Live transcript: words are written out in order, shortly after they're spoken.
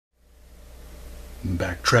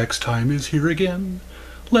Backtracks time is here again.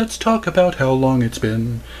 Let's talk about how long it's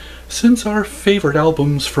been since our favorite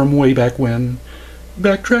albums from way back when.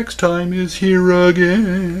 Backtracks time is here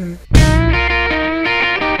again.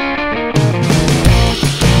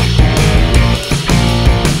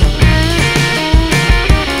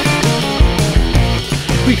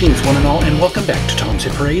 Greetings one and all, and welcome back to Tom's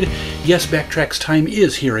Hit Parade. Yes, Backtracks time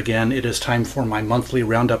is here again. It is time for my monthly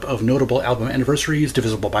roundup of notable album anniversaries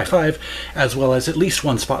divisible by 5, as well as at least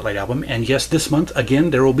one Spotlight album. And yes, this month, again,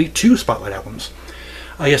 there will be 2 Spotlight albums.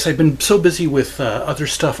 Yes, I've been so busy with other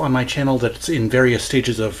stuff on my channel that's in various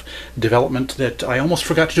stages of development that I almost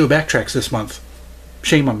forgot to do a Backtracks this month.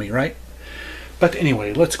 Shame on me, right? But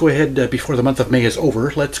anyway, let's go ahead, before the month of May is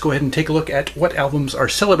over, let's go ahead and take a look at what albums are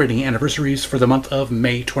celebrating anniversaries for the month of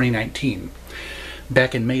May 2019.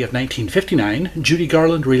 Back in May of 1959, Judy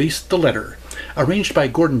Garland released The Letter. Arranged by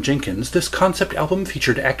Gordon Jenkins, this concept album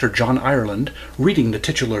featured actor John Ireland reading the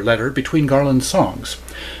titular letter between Garland's songs.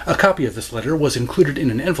 A copy of this letter was included in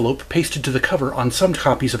an envelope pasted to the cover on some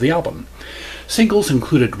copies of the album. Singles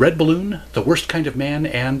included Red Balloon, The Worst Kind of Man,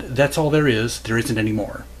 and That's All There Isn't Any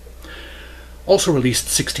More. Also released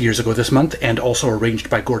 60 years ago this month, and also arranged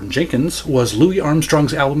by Gordon Jenkins, was Louis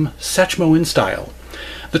Armstrong's album Satchmo in Style.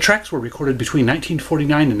 The tracks were recorded between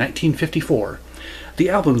 1949 and 1954. The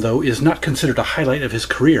album, though, is not considered a highlight of his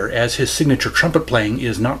career, as his signature trumpet playing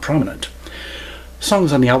is not prominent.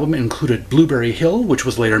 Songs on the album included Blueberry Hill, which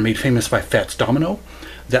was later made famous by Fats Domino,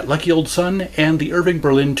 That Lucky Old Sun, and the Irving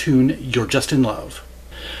Berlin tune You're Just in Love.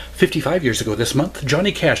 55 years ago this month,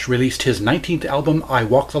 Johnny Cash released his 19th album, I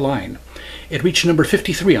Walk the Line. It reached number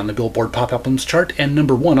 53 on the Billboard Pop Albums chart and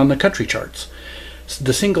number 1 on the country charts.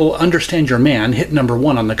 The single Understand Your Man hit number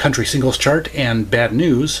 1 on the country singles chart, and Bad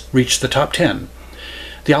News reached the top 10.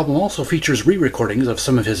 The album also features re-recordings of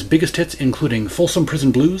some of his biggest hits, including Folsom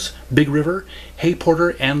Prison Blues, Big River, Hey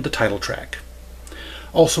Porter, and the title track.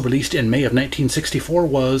 Also released in May of 1964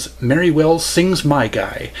 was Mary Wells Sings My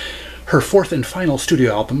Guy, her 4th and final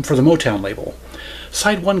studio album for the Motown label.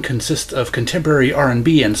 Side 1 consists of contemporary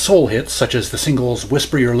R&B and soul hits such as the singles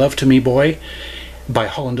Whisper Your Love to Me Boy by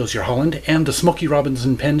Holland Dozier Holland and the Smokey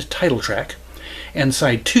Robinson penned title track. And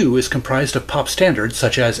Side 2 is comprised of pop standards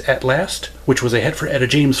such as At Last, which was a hit for Etta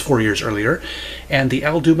James 4 years earlier, and the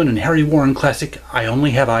Al Dubin and Harry Warren classic I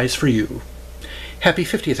Only Have Eyes for You. Happy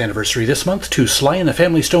 50th anniversary this month to Sly and the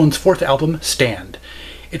Family Stone's 4th album, Stand.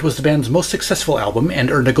 It was the band's most successful album and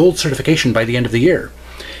earned a gold certification by the end of the year.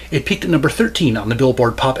 It peaked at number 13 on the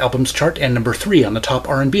Billboard Pop Albums chart and number 3 on the Top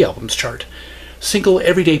R&B Albums chart. Single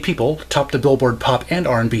Everyday People topped the Billboard Pop and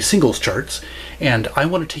R&B Singles charts, and I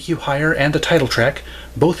Want to Take You Higher and the title track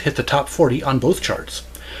both hit the top 40 on both charts.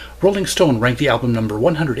 Rolling Stone ranked the album number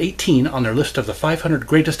 118 on their list of the 500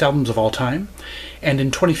 greatest albums of all time, and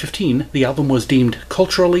in 2015 the album was deemed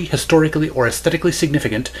culturally, historically, or aesthetically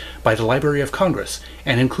significant by the Library of Congress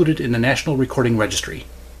and included in the National Recording Registry.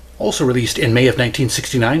 Also released in May of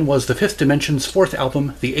 1969 was the Fifth Dimension's 4th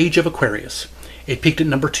album, The Age of Aquarius. It peaked at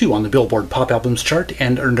number 2 on the Billboard Pop Albums chart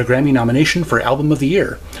and earned a Grammy nomination for Album of the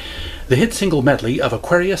Year. The hit single medley of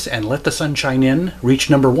Aquarius and Let the Sun Shine In reached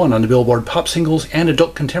number 1 on the Billboard Pop Singles and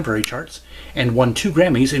Adult Contemporary charts and won 2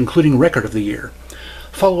 Grammys, including Record of the Year.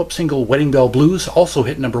 Follow-up single Wedding Bell Blues also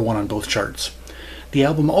hit number 1 on both charts. The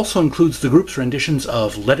album also includes the group's renditions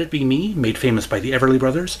of Let It Be Me, made famous by the Everly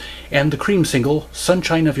Brothers, and the Cream single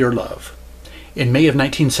Sunshine of Your Love. In May of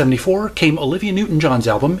 1974 came Olivia Newton-John's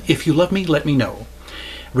album If You Love Me, Let Me Know.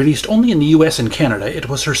 Released only in the US and Canada, it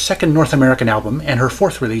was her 2nd North American album and her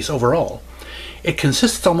 4th release overall. It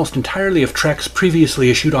consists almost entirely of tracks previously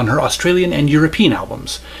issued on her Australian and European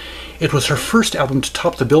albums. It was her first album to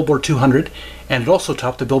top the Billboard 200, and it also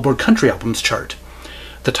topped the Billboard Country Albums chart.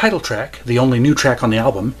 The title track, the only new track on the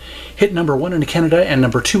album, hit number 1 in Canada and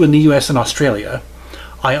number 2 in the US and Australia.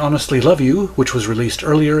 I Honestly Love You, which was released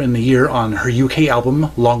earlier in the year on her UK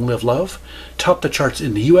album Long Live Love, topped the charts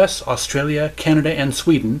in the US, Australia, Canada, and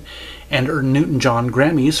Sweden, and earned Newton-John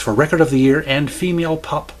Grammys for Record of the Year and Female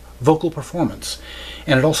Pop Vocal Performance,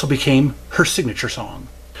 and it also became her signature song.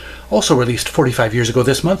 Also released 45 years ago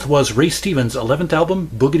this month was Ray Stevens' 11th album,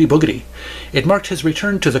 Boogity Boogity. It marked his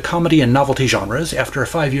return to the comedy and novelty genres after a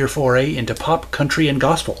 5-year foray into pop, country, and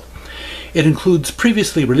gospel. It includes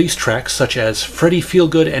previously released tracks such as Freddie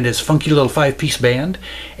Feelgood and his Funky Little Five-Piece Band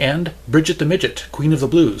and Bridget the Midget, Queen of the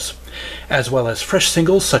Blues, as well as fresh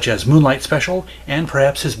singles such as Moonlight Special and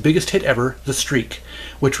perhaps his biggest hit ever, The Streak,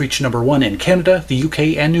 which reached number 1 in Canada, the UK,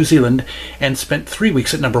 and New Zealand and spent 3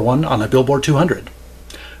 weeks at number 1 on the Billboard 200.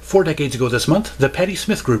 4 decades ago this month, the Patti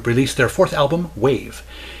Smith Group released their 4th album, Wave.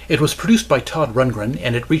 It was produced by Todd Rundgren,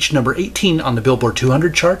 and it reached number 18 on the Billboard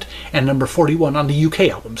 200 chart and number 41 on the UK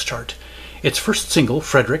Albums chart. Its first single,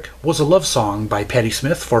 Frederick, was a love song by Patti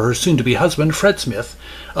Smith for her soon-to-be husband, Fred Smith,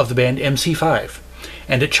 of the band MC5,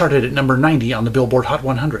 and it charted at number 90 on the Billboard Hot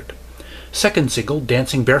 100. Second single,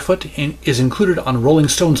 Dancing Barefoot, is included on Rolling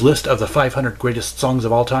Stone's list of the 500 greatest songs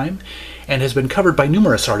of all time, and has been covered by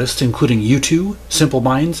numerous artists including U2, Simple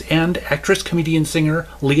Minds, and actress, comedian, singer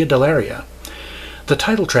Leah Delaria. The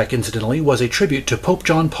title track, incidentally, was a tribute to Pope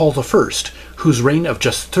John Paul I, whose reign of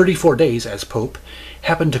just 34 days as Pope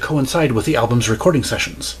happened to coincide with the album's recording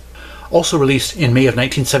sessions. Also released in May of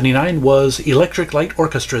 1979 was Electric Light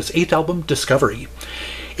Orchestra's 8th album, Discovery.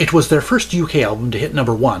 It was their first UK album to hit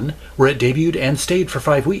number 1, where it debuted and stayed for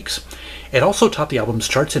 5 weeks. It also topped the album's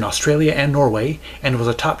charts in Australia and Norway, and was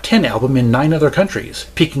a top 10 album in 9 other countries,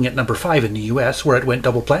 peaking at number 5 in the US, where it went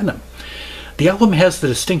double platinum. The album has the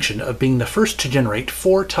distinction of being the first to generate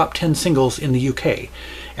 4 top 10 singles in the UK,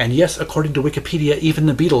 and yes, according to Wikipedia, even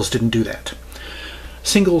the Beatles didn't do that.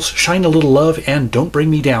 Singles Shine a Little Love and Don't Bring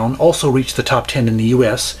Me Down also reached the top 10 in the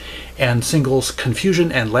US, and singles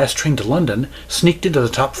Confusion and Last Train to London sneaked into the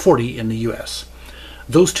top 40 in the US.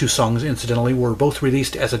 Those 2 songs, incidentally, were both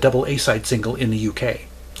released as a double A-side single in the UK.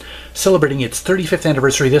 Celebrating its 35th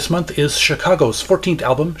anniversary this month is Chicago's 14th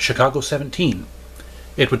album, Chicago 17.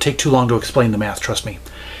 It would take too long to explain the math, trust me.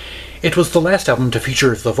 It was the last album to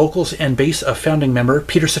feature the vocals and bass of founding member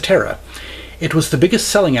Peter Cetera. It was the biggest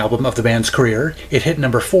selling album of the band's career. It hit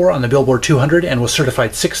number 4 on the Billboard 200 and was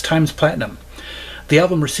certified 6 times platinum. The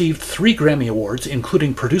album received 3 Grammy Awards,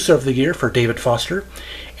 including Producer of the Year for David Foster,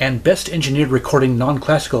 and Best Engineered Recording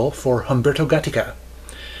Non-Classical for Humberto Gatica.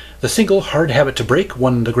 The single Hard Habit to Break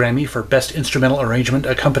won the Grammy for Best Instrumental Arrangement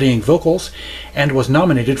Accompanying Vocals, and was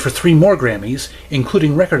nominated for 3 more Grammys,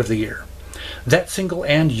 including Record of the Year. That single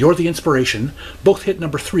and You're the Inspiration both hit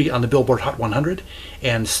number 3 on the Billboard Hot 100,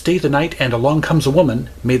 and Stay the Night and Along Comes a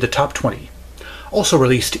Woman made the top 20. Also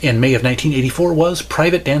released in May of 1984 was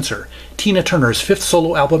Private Dancer, Tina Turner's 5th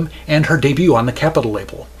solo album and her debut on the Capitol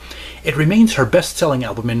label. It remains her best-selling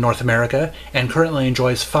album in North America and currently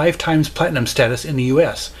enjoys 5 times platinum status in the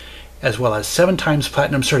US, as well as 7 times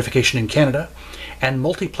platinum certification in Canada, and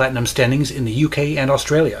multi-platinum standings in the UK and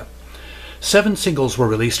Australia. 7 singles were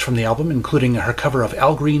released from the album, including her cover of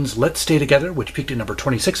Al Green's Let's Stay Together, which peaked at number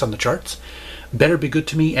 26 on the charts, Better Be Good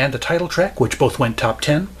to Me and the title track, which both went top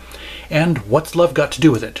 10, and What's Love Got to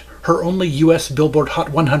Do With It, her only US Billboard Hot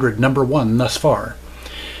 100 number 1 thus far.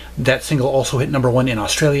 That single also hit number 1 in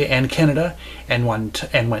Australia and Canada, and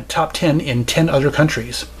went top 10 in 10 other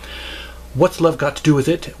countries. What's Love Got to Do With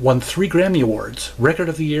It won 3 Grammy Awards, Record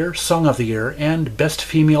of the Year, Song of the Year, and Best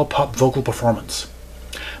Female Pop Vocal Performance.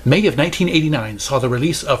 May of 1989 saw the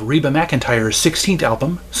release of Reba McEntire's 16th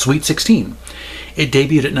album, Sweet 16. It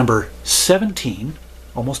debuted at number 17,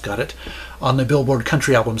 almost got it, on the Billboard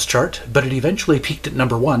Country Albums chart, but it eventually peaked at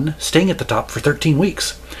number 1, staying at the top for 13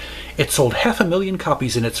 weeks. It sold 500,000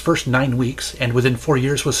 copies in its first 9 weeks, and within 4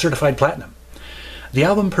 years was certified platinum. The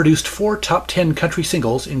album produced 4 top 10 country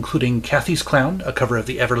singles, including Kathy's Clown, a cover of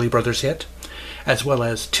the Everly Brothers hit, as well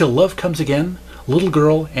as Till Love Comes Again, Little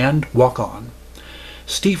Girl, and Walk On.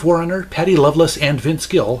 Steve Wariner, Patty Loveless, and Vince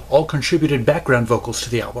Gill all contributed background vocals to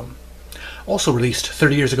the album. Also released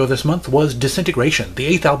 30 years ago this month was Disintegration,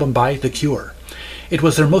 the 8th album by The Cure. It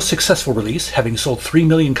was their most successful release, having sold 3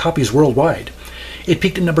 million copies worldwide. It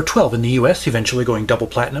peaked at number 12 in the US, eventually going double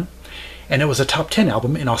platinum, and it was a top 10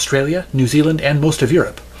 album in Australia, New Zealand, and most of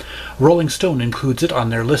Europe. Rolling Stone includes it on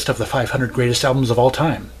their list of the 500 greatest albums of all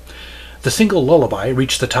time. The single Lullaby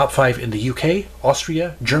reached the top 5 in the UK,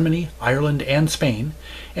 Austria, Germany, Ireland, and Spain,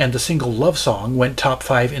 and the single Love Song went top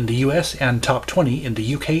 5 in the US and top 20 in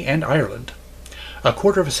the UK and Ireland. A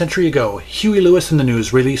quarter of a century ago, Huey Lewis and the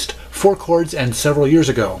News released 4 Chords and Several Years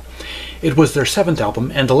Ago. It was their 7th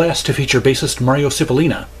album and the last to feature bassist Mario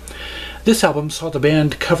Cipollina. This album saw the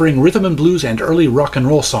band covering rhythm and blues and early rock and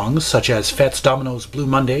roll songs such as Fats Domino's Blue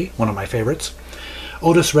Monday, one of my favorites,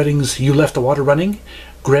 Otis Redding's You Left the Water Running,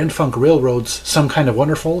 Grand Funk Railroad's Some Kind of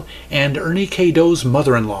Wonderful, and Ernie K. Doe's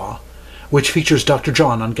Mother-in-Law, which features Dr.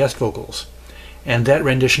 John on guest vocals. And that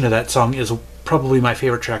rendition of that song is probably my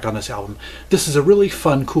favorite track on this album. This is a really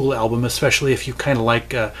fun, cool album, especially if you kind of like,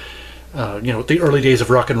 the early days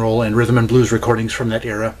of rock and roll and rhythm and blues recordings from that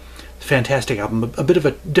era. Fantastic album, a bit of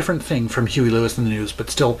a different thing from Huey Lewis and the News,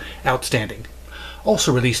 but still outstanding.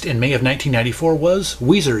 Also released in May of 1994 was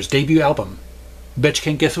Weezer's debut album. Bet you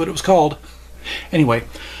can't guess what it was called. Anyway,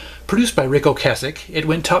 produced by Rick Ocasek, it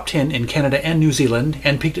went top 10 in Canada and New Zealand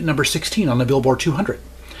and peaked at number 16 on the Billboard 200.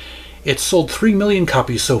 It's sold 3 million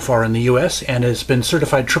copies so far in the US and has been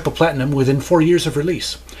certified triple platinum within 4 years of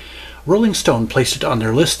release. Rolling Stone placed it on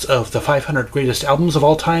their lists of the 500 greatest albums of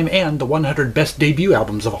all time and the 100 best debut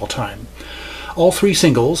albums of all time. All 3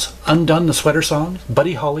 singles, Undone the Sweater Song,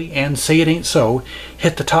 Buddy Holly, and Say It Ain't So,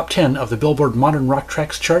 hit the top 10 of the Billboard Modern Rock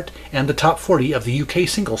Tracks chart and the top 40 of the UK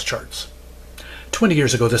singles charts. 20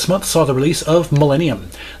 years ago this month saw the release of Millennium,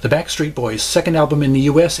 the Backstreet Boys' second album in the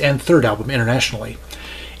US and third album internationally.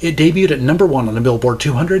 It debuted at number 1 on the Billboard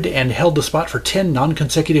 200 and held the spot for 10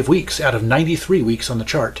 non-consecutive weeks out of 93 weeks on the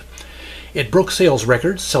chart. It broke sales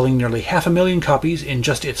records, selling nearly 500,000 copies in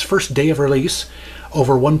just its first day of release,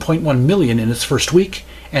 over 1.1 million in its first week,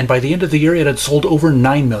 and by the end of the year it had sold over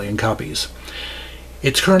 9 million copies.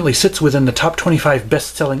 It currently sits within the top 25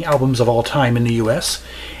 best-selling albums of all time in the US,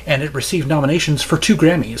 and it received nominations for 2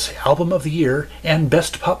 Grammys, Album of the Year and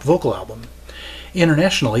Best Pop Vocal Album.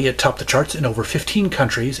 Internationally, it topped the charts in over 15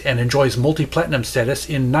 countries and enjoys multi-platinum status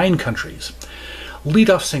in 9 countries.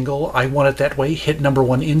 Lead-off single, I Want It That Way, hit number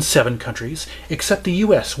 1 in 7 countries, except the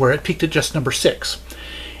US, where it peaked at just number 6.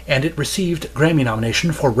 And it received Grammy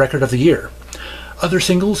nomination for Record of the Year. Other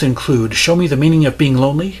singles include Show Me the Meaning of Being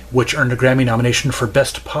Lonely, which earned a Grammy nomination for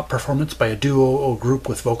Best Pop Performance by a Duo or Group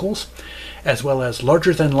with Vocals, as well as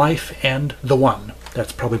Larger Than Life and The One.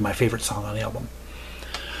 That's probably my favorite song on the album.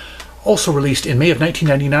 Also released in May of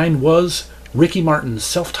 1999 was Ricky Martin's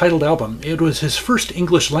self-titled album. It was his first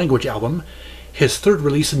English language album, his third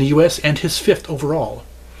release in the US, and his 5th overall.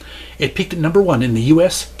 It peaked at number 1 in the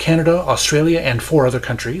US, Canada, Australia, and 4 other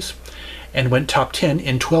countries, and went top 10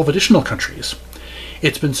 in 12 additional countries.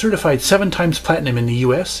 It's been certified 7 times platinum in the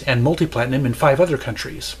US and multi-platinum in 5 other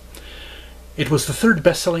countries. It was the 3rd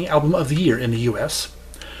best-selling album of the year in the US.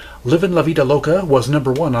 Livin' La Vida Loca was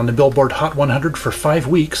number 1 on the Billboard Hot 100 for 5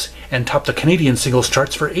 weeks and topped the Canadian singles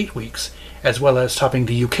charts for 8 weeks, as well as topping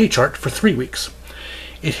the UK chart for 3 weeks.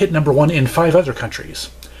 It hit number 1 in 5 other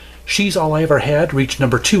countries. She's All I Ever Had reached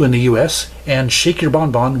number 2 in the US, and Shake Your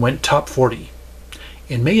Bon Bon went top 40.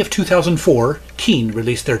 In May of 2004, Keane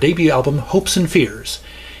released their debut album Hopes and Fears.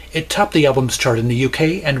 It topped the albums chart in the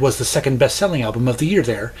UK and was the 2nd best-selling album of the year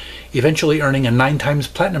there, eventually earning a 9 times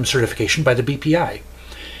platinum certification by the BPI.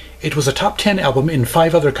 It was a top 10 album in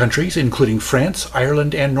 5 other countries, including France,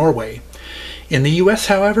 Ireland, and Norway. In the US,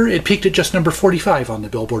 however, it peaked at just number 45 on the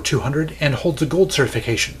Billboard 200 and holds a gold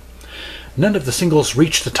certification. None of the singles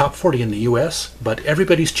reached the top 40 in the US, but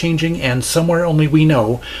Everybody's Changing and Somewhere Only We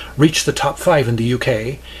Know reached the top 5 in the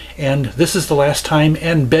UK, and This Is the Last Time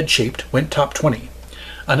and Bed-Shaped went top 20.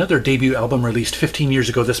 Another debut album released 15 years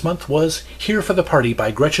ago this month was Here for the Party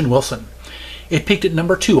by Gretchen Wilson. It peaked at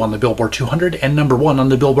number 2 on the Billboard 200 and number 1 on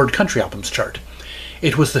the Billboard Country Albums chart.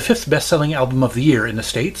 It was the 5th best-selling album of the year in the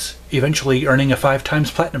States, eventually earning a 5 times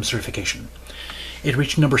platinum certification. It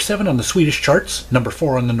reached number 7 on the Swedish charts, number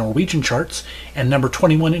 4 on the Norwegian charts, and number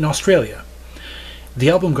 21 in Australia. The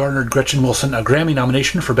album garnered Gretchen Wilson a Grammy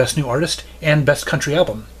nomination for Best New Artist and Best Country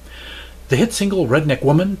Album. The hit single Redneck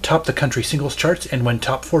Woman topped the country singles charts and went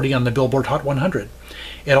top 40 on the Billboard Hot 100.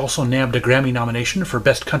 It also nabbed a Grammy nomination for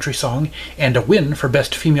Best Country Song and a win for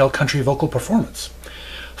Best Female Country Vocal Performance.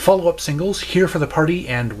 Follow-up singles Here for the Party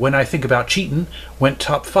and When I Think About Cheatin' went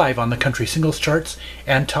top 5 on the country singles charts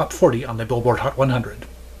and top 40 on the Billboard Hot 100.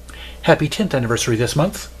 Happy 10th anniversary this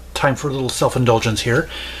month. Time for a little self-indulgence here.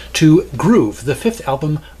 To Groove, the 5th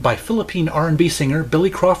album by Philippine R&B singer Billy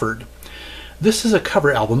Crawford. This is a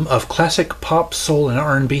cover album of classic pop, soul, and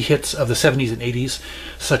R&B hits of the 70s and 80s,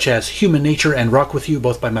 such as Human Nature and Rock With You,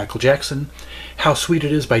 both by Michael Jackson, How Sweet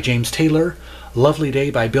It Is by James Taylor, Lovely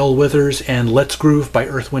Day by Bill Withers, and Let's Groove by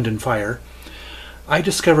Earth, Wind & Fire. I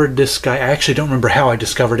discovered this guy, I actually don't remember how I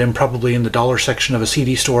discovered him, probably in the dollar section of a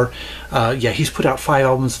CD store. Yeah, he's put out 5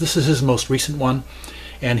 albums. This is his most recent one,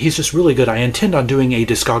 and he's just really good. I intend on doing a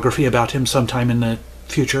discography about him sometime in the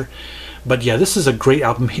future. But yeah, this is a great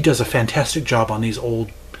album. He does a fantastic job on these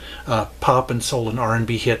old pop and soul and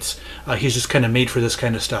R&B hits. He's just kind of made for this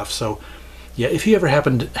kind of stuff. So yeah, if you ever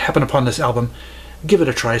happen upon this album, give it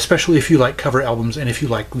a try, especially if you like cover albums and if you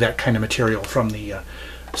like that kind of material from the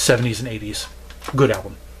 70s and 80s. Good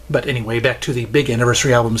album. But anyway, back to the big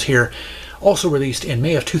anniversary albums here. Also released in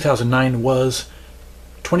May of 2009 was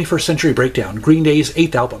 21st Century Breakdown, Green Day's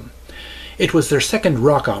 8th album. It was their 2nd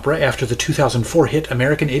rock opera after the 2004 hit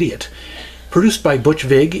American Idiot. Produced by Butch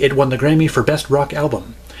Vig, it won the Grammy for Best Rock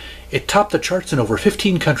Album. It topped the charts in over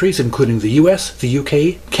 15 countries, including the US, the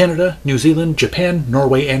UK, Canada, New Zealand, Japan,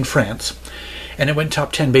 Norway, and France. And it went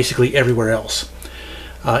top 10 basically everywhere else.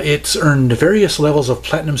 It's earned various levels of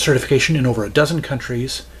platinum certification in over a dozen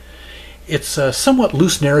countries, Its somewhat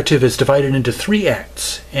loose narrative is divided into 3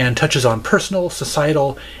 acts and touches on personal,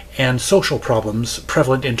 societal, and social problems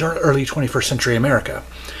prevalent in early 21st century America.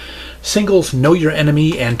 Singles Know Your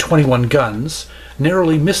Enemy and 21 Guns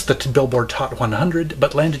narrowly missed the Billboard Hot 100,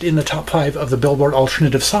 but landed in the top 5 of the Billboard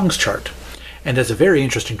Alternative Songs chart. And as a very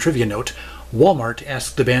interesting trivia note, Walmart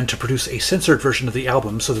asked the band to produce a censored version of the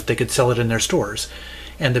album so that they could sell it in their stores,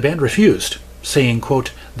 and the band refused, saying,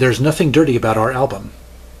 quote, "There's nothing dirty about our album."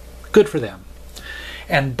 Good for them.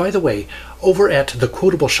 And by the way, over at The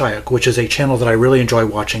Quotable Shyok, which is a channel that I really enjoy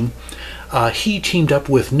watching, he teamed up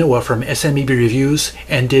with Noah from SMEB Reviews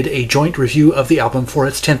and did a joint review of the album for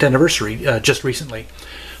its 10th anniversary just recently.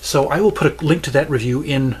 So I will put a link to that review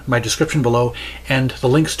in my description below, and the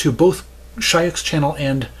links to both Shyok's channel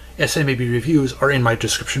and SMEB Reviews are in my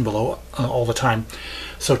description below all the time.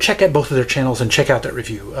 So check out both of their channels and check out that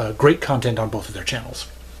review. Great content on both of their channels.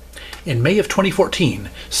 In May of 2014,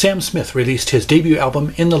 Sam Smith released his debut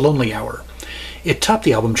album, In the Lonely Hour. It topped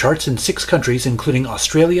the album charts in 6 countries, including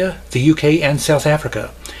Australia, the UK, and South Africa.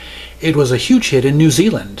 It was a huge hit in New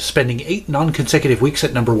Zealand, spending 8 non-consecutive weeks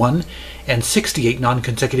at number 1 and 68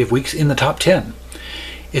 non-consecutive weeks in the top 10.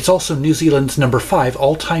 It's also New Zealand's number 5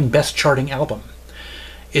 all-time best charting album.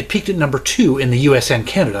 It peaked at number 2 in the US and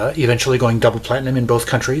Canada, eventually going double platinum in both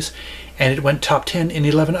countries, and it went top 10 in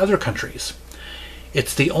 11 other countries.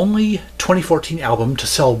 It's the only 2014 album to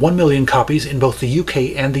sell 1 million copies in both the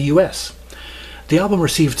UK and the US. The album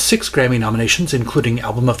received 6 Grammy nominations, including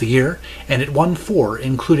Album of the Year, and it won 4,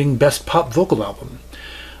 including Best Pop Vocal Album.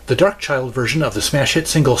 The Darkchild version of the smash hit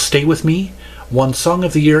single Stay With Me won Song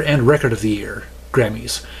of the Year and Record of the Year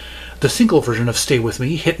Grammys. The single version of Stay With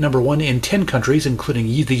Me hit number 1 in 10 countries, including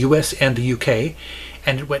the US and the UK,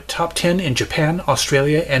 and it went top 10 in Japan,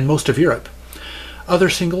 Australia, and most of Europe. Other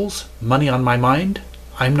singles, Money on My Mind,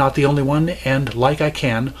 I'm Not the Only One, and Like I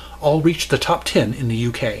Can, all reached the top 10 in the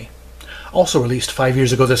UK. Also released 5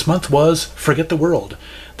 years ago this month was Forget the World,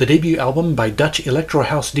 the debut album by Dutch electro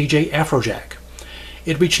house DJ Afrojack.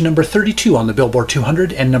 It reached number 32 on the Billboard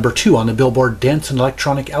 200 and number 2 on the Billboard Dance and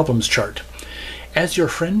Electronic Albums chart. As Your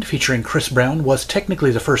Friend, featuring Chris Brown, was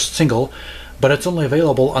technically the first single, but it's only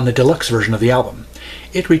available on the deluxe version of the album.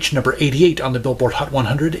 It reached number 88 on the Billboard Hot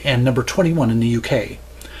 100 and number 21 in the UK.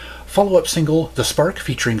 Follow-up single, The Spark,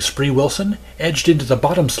 featuring Spree Wilson, edged into the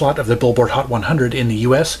bottom slot of the Billboard Hot 100 in the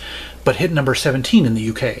US, but hit number 17 in the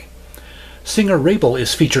UK. Singer Rabel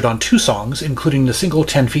is featured on 2 songs, including the single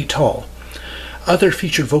 10 Feet Tall. Other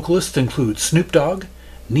featured vocalists include Snoop Dogg,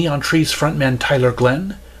 Neon Trees frontman Tyler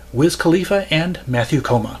Glenn, Wiz Khalifa, and Matthew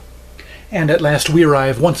Koma. And at last we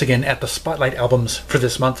arrive once again at the Spotlight albums for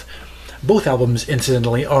this month. Both albums,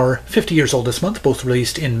 incidentally, are 50 years old this month, both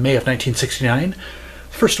released in May of 1969.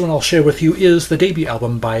 First one I'll share with you is the debut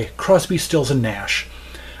album by Crosby, Stills and Nash.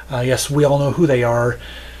 Yes, we all know who they are,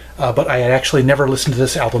 but I had actually never listened to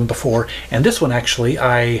this album before, and this one actually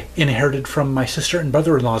I inherited from my sister and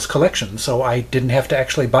brother-in-law's collection, so I didn't have to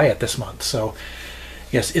actually buy it this month. So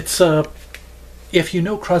yes, it's if you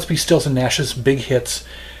know Crosby, Stills and Nash's big hits,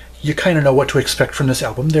 you kind of know what to expect from this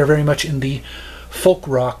album. They're very much in the folk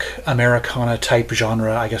rock Americana type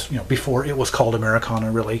genre, I guess, before it was called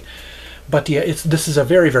Americana, really. But yeah, this is a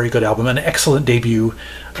very, very good album, an excellent debut.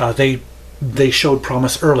 They showed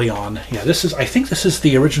promise early on. Yeah, I think this is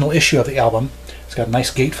the original issue of the album. It's got a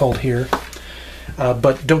nice gatefold here.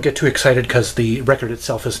 But don't get too excited because the record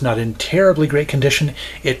itself is not in terribly great condition.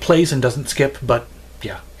 It plays and doesn't skip, but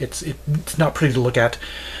yeah, it's not pretty to look at.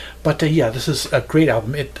 But yeah, this is a great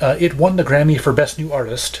album. It won the Grammy for Best New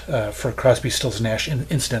Artist for Crosby, Stills and Nash,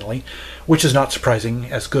 incidentally, which is not surprising,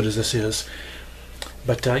 as good as this is.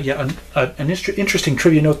 But yeah, an interesting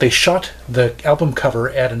trivia note, they shot the album cover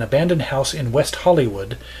at an abandoned house in West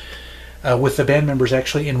Hollywood with the band members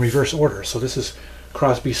actually in reverse order. So this is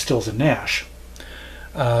Crosby, Stills and Nash.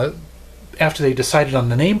 After they decided on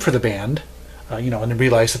the name for the band, and then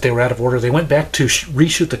realized that they were out of order, they went back to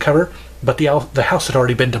reshoot the cover, but the house had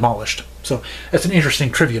already been demolished. So that's an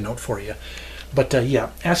interesting trivia note for you. But yeah,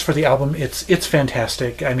 as for the album, it's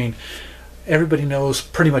fantastic. I mean,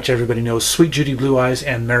 pretty much everybody knows Sweet Judy Blue Eyes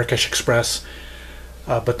and Marrakesh Express,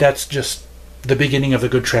 but that's just the beginning of the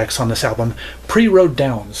good tracks on this album. Pre-Road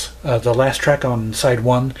Downs, the last track on side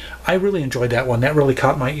 1, I really enjoyed that one. That really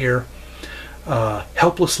caught my ear.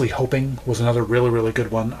 Helplessly Hoping was another really, really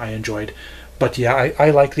good one I enjoyed. But yeah,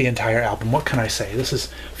 I like the entire album. What can I say? This is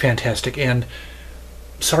fantastic. And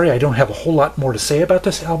sorry I don't have a whole lot more to say about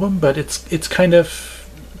this album, but it's kind of,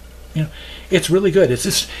 it's really good.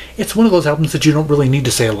 It's one of those albums that you don't really need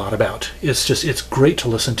to say a lot about. It's great to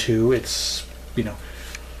listen to. It's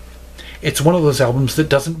one of those albums that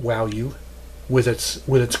doesn't wow you with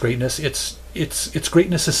its greatness. Its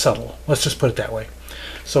greatness is subtle. Let's just put it that way.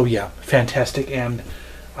 So yeah, fantastic, and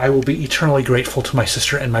I will be eternally grateful to my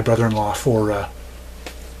sister and my brother-in-law for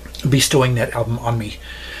bestowing that album on me.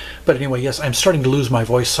 But anyway, yes, I'm starting to lose my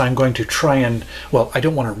voice, so I'm going to try and, well, I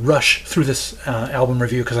don't want to rush through this album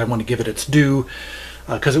review because I want to give it its due,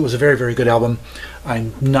 because it was a very, very good album.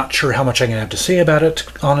 I'm not sure how much I'm going to have to say about it,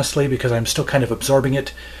 honestly, because I'm still kind of absorbing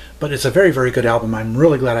it. But it's a very, very good album. I'm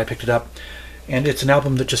really glad I picked it up. And it's an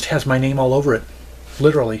album that just has my name all over it,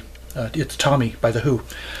 literally. It's Tommy by The Who.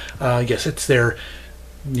 Yes, it's their,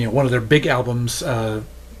 one of their big albums,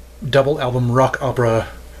 double album rock opera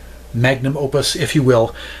magnum opus, if you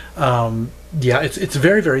will. Yeah, it's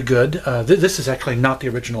very, very good. This is actually not the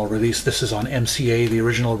original release. This is on MCA. The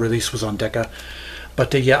original release was on Decca.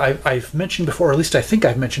 But yeah, I've mentioned before, or at least I think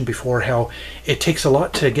I've mentioned before, how it takes a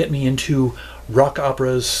lot to get me into rock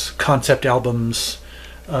operas, concept albums.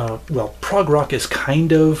 Well, prog rock is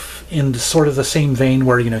kind of in sort of the same vein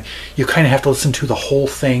where, you kind of have to listen to the whole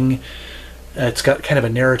thing. It's got kind of a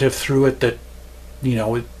narrative through it that,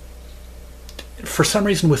 for some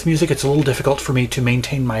reason with music it's a little difficult for me to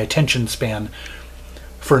maintain my attention span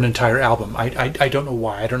for an entire album. I don't know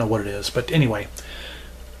why. I don't know what it is. But anyway,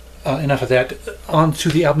 enough of that. On to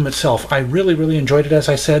the album itself. I really, really enjoyed it, as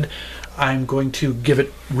I said. I'm going to give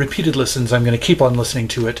it repeated listens. I'm going to keep on listening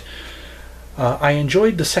to it. I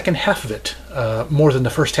enjoyed the second half of it more than the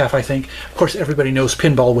first half, I think. Of course, everybody knows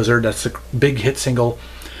Pinball Wizard. That's a big hit single.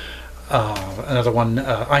 Another one,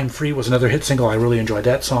 I'm Free, was another hit single. I really enjoyed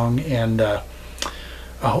that song. And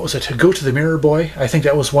what was it? Go to the Mirror Boy. I think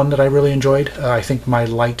that was one that I really enjoyed. I think my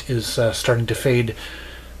light is starting to fade.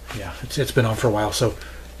 Yeah, it's been on for a while, so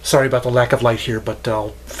sorry about the lack of light here, but I'll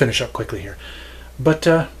finish up quickly here. But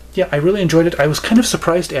yeah, I really enjoyed it. I was kind of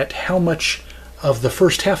surprised at how much of the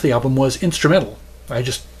first half of the album was instrumental. I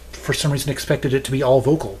just, for some reason, expected it to be all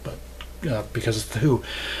vocal, but because it's The Who.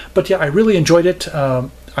 But yeah, I really enjoyed it. I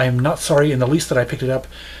am not sorry in the least that I picked it up.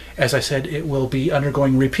 As I said, it will be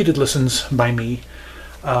undergoing repeated listens by me.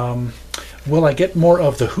 Will I get more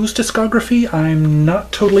of The Who's discography? I'm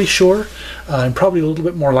not totally sure. I'm probably a little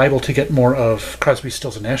bit more liable to get more of Crosby,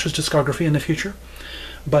 Stills & Nash's discography in the future.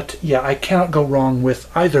 But yeah, I cannot go wrong with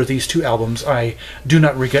either of these two albums. I do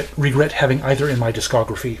not regret having either in my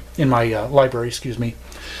discography, in my library, excuse me.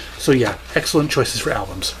 So yeah, excellent choices for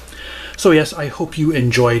albums. So yes, I hope you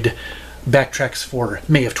enjoyed Backtracks for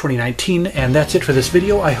May of 2019, and that's it for this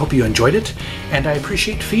video. I hope you enjoyed it, and I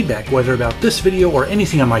appreciate feedback, whether about this video or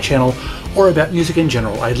anything on my channel, or about music in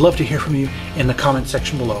general. I'd love to hear from you in the comment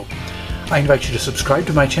section below. I invite you to subscribe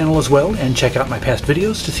to my channel as well, and check out my past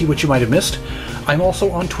videos to see what you might have missed. I'm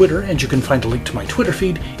also on Twitter, and you can find a link to my Twitter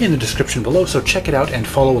feed in the description below, so check it out and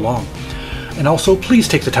follow along. And also, please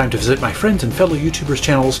take the time to visit my friends and fellow YouTubers'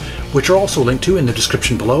 channels, which are also linked to in the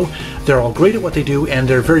description below. They're all great at what they do, and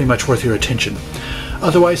they're very much worth your attention.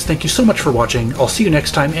 Otherwise, thank you so much for watching. I'll see you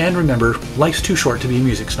next time, and remember, life's too short to be a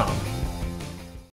music snob.